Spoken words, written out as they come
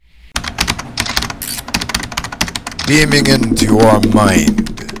beaming into your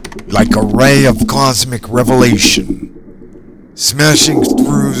mind like a ray of cosmic revelation, smashing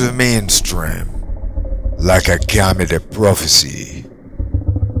through the mainstream like a comet of prophecy.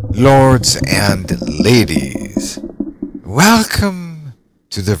 Lords and ladies, welcome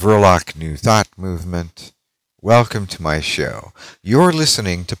to the Verloc New Thought Movement. Welcome to my show. You're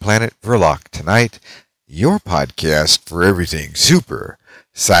listening to Planet Verloc Tonight, your podcast for everything super,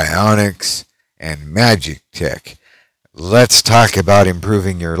 psionics, and magic tech. Let's talk about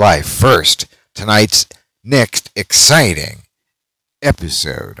improving your life first. Tonight's next exciting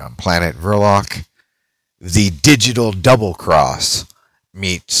episode on Planet Verloc, the digital double cross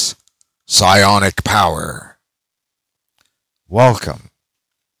meets psionic power. Welcome.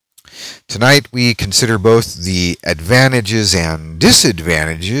 Tonight we consider both the advantages and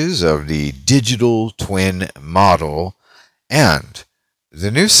disadvantages of the digital twin model and the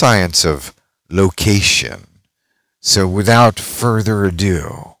new science of location. So without further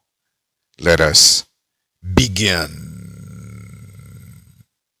ado, let us begin.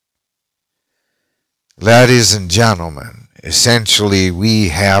 Ladies and gentlemen, essentially we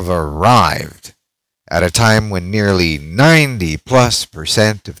have arrived at a time when nearly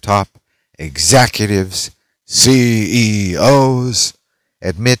 90+% of top executives, CEOs,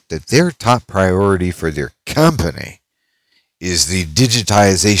 admit that their top priority for their company is the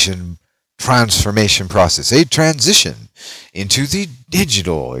digitization transformation process, a transition into the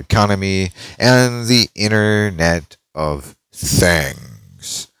digital economy and the Internet of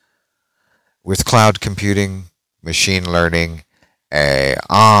Things. With cloud computing, machine learning,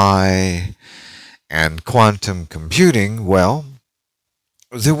 AI, and quantum computing, well,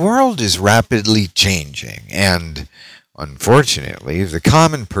 the world is rapidly changing, and unfortunately, the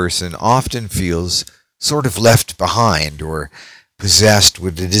common person often feels sort of left behind or possessed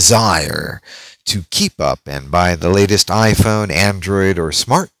with the desire to keep up and buy the latest iPhone, Android, or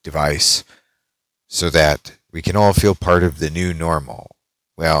smart device so that we can all feel part of the new normal.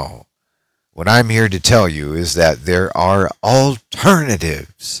 Well, what I'm here to tell you is that there are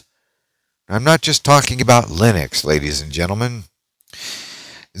alternatives. I'm not just talking about Linux, ladies and gentlemen.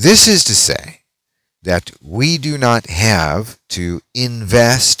 This is to say that we do not have to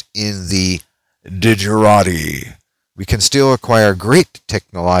invest in the digerati. We can still acquire great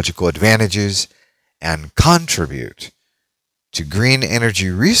technological advantages and contribute to green energy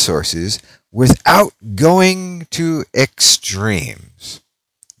resources without going to extremes.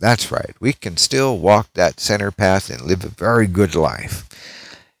 That's right, we can still walk that center path and live a very good life.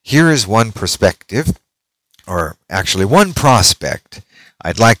 Here is one perspective, or actually one prospect,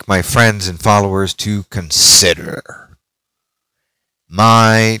 I'd like my friends and followers to consider.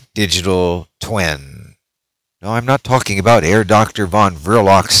 My digital twin. No, I'm not talking about Air Dr. von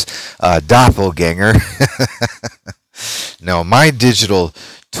Verloc's doppelganger. No, my digital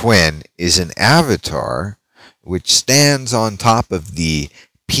twin is an avatar which stands on top of the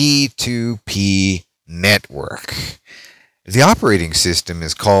P2P network. The operating system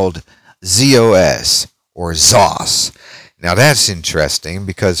is called ZOS, or ZOS. Now that's interesting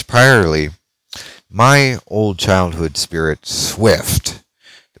because priorly, my old childhood spirit, Swift,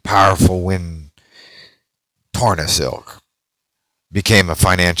 the powerful wind Tornasilk, became a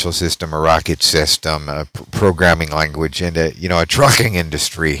financial system, a rocket system, a programming language, and a trucking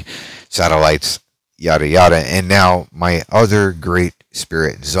industry, satellites, yada yada. And now my other great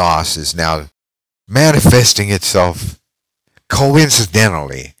spirit, ZOS, is now manifesting itself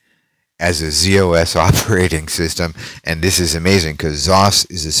coincidentally as a ZOS operating system, and this is amazing because ZOS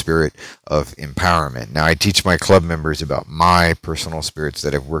is a spirit of empowerment. Now, I teach my club members about my personal spirits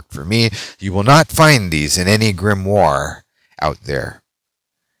that have worked for me. You will not find these in any grimoire out there.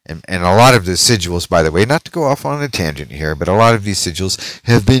 And a lot of the sigils, by the way, not to go off on a tangent here, but a lot of these sigils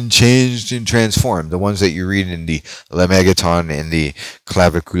have been changed and transformed. The ones that you read in the Lemegeton and the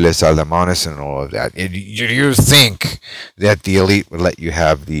Clavicules Alemanis and all of that. You think that the elite would let you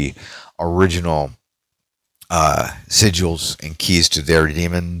have the original sigils and keys to their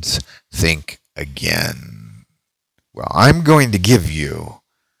demons? Think again. Well, I'm going to give you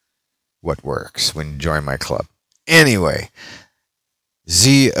what works when you join my club. Anyway,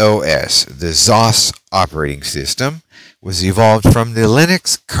 ZOS, the ZOS operating system, was evolved from the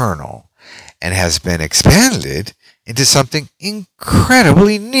Linux kernel and has been expanded into something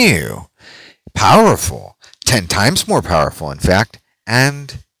incredibly new, powerful, 10 times more powerful, in fact,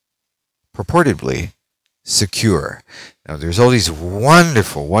 and purportedly secure. Now, there's all these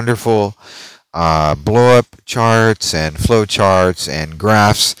wonderful blow-up charts and flow charts and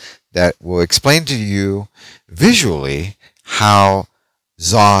graphs that will explain to you visually how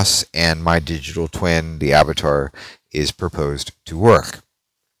ZOS and my digital twin, the avatar, is proposed to work.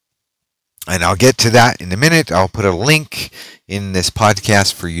 And I'll get to that in a minute. I'll put a link in this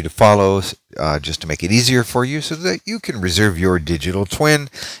podcast for you to follow just to make it easier for you so that you can reserve your digital twin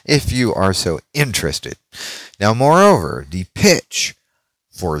if you are so interested. Now, moreover, the pitch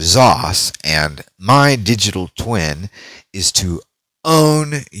for ZOS and My Digital Twin is to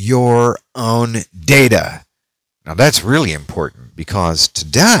own your own data. Now, that's really important because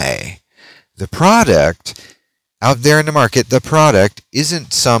today, the product out there in the market, the product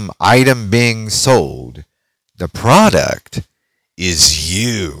isn't some item being sold. The product is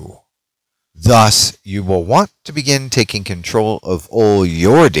you. Thus, you will want to begin taking control of all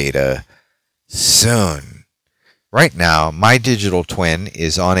your data soon. Right now, My Digital Twin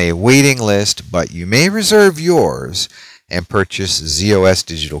is on a waiting list, but you may reserve yours and purchase ZOS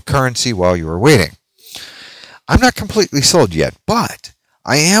digital currency while you are waiting. I'm not completely sold yet, but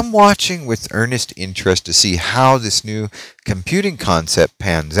I am watching with earnest interest to see how this new computing concept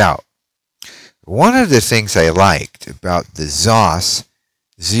pans out. One of the things I liked about the ZOS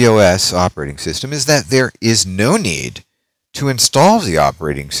operating system is that there is no need to install the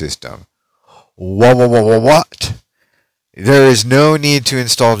operating system. What? There is no need to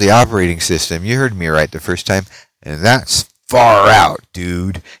install the operating system. You heard me right the first time, and that's far out,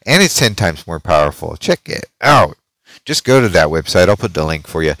 dude. And it's 10 times more powerful. Check it out. Just go to that website. I'll put the link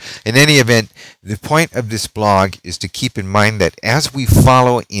for you. In any event, the point of this blog is to keep in mind that as we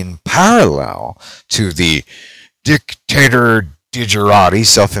follow in parallel to the dictator digerati,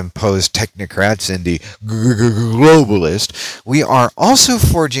 self-imposed technocrats, and the globalist, we are also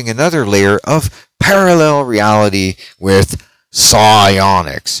forging another layer of parallel reality with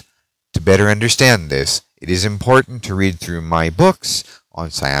psionics. To better understand this, it is important to read through my books on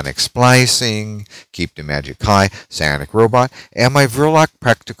psionic splicing, Keep the Magic High, Psionic Robot, and my Verloc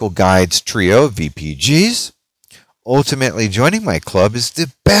Practical Guides trio of VPGs. Ultimately, joining my club is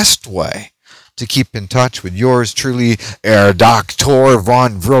the best way to keep in touch with yours truly, Herr Dr.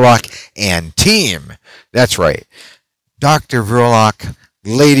 von Verloc and team. That's right, Dr. Verloc,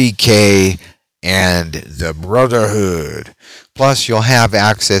 Lady K, and the Brotherhood. Plus, you'll have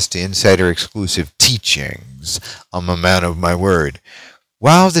access to insider-exclusive teachings. I'm a man of my word.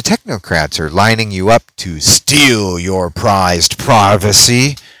 While the technocrats are lining you up to steal your prized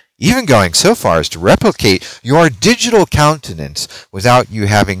privacy, even going so far as to replicate your digital countenance without you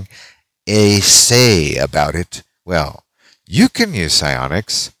having a say about it, well, you can use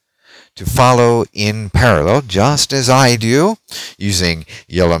psionics to follow in parallel, just as I do, using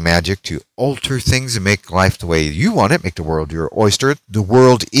yellow magic to alter things and make life the way you want it, make the world your oyster, the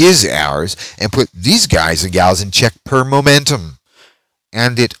world is ours, and put these guys and gals in check per momentum.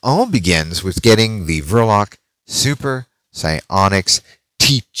 And it all begins with getting the Verloc Super Psionics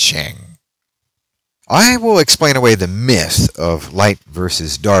teaching. I will explain away the myth of light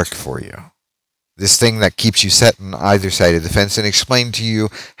versus dark for you. This thing that keeps you set on either side of the fence, and explain to you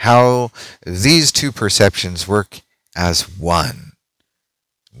how these two perceptions work as one.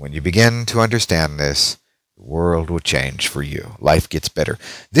 When you begin to understand this, the world will change for you. Life gets better.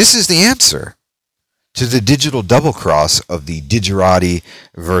 This is the answer to the digital double cross of the digerati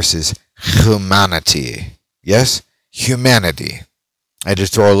versus humanity. Yes? Humanity. I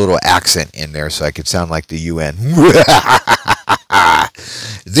just throw a little accent in there so I could sound like the UN.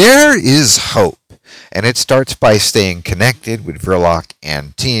 There is hope. And it starts by staying connected with Verloc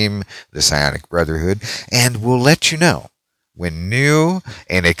and team, the Psionic Brotherhood, and we'll let you know when new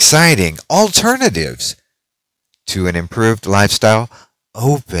and exciting alternatives to an improved lifestyle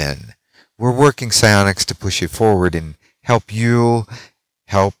open. We're working psionics to push it forward and help you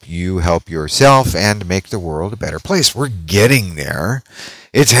help yourself and make the world a better place. We're getting there.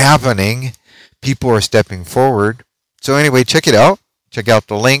 It's happening. People are stepping forward. So anyway, check it out. Check out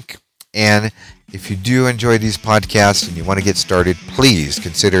the link. And if you do enjoy these podcasts and you want to get started, please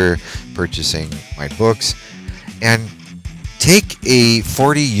consider purchasing my books and take a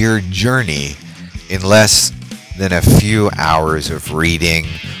 40-year journey in less than a few hours of reading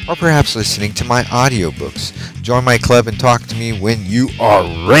or perhaps listening to my audiobooks. Join my club and talk to me when you are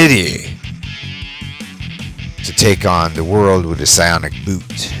ready to take on the world with a psionic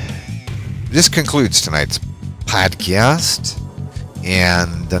boot. This concludes tonight's podcast.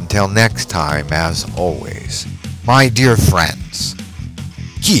 And until next time, as always, my dear friends,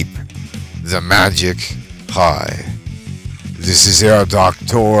 keep the magic high. This is Herr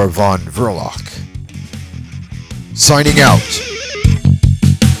Dr. von Verloc, signing out.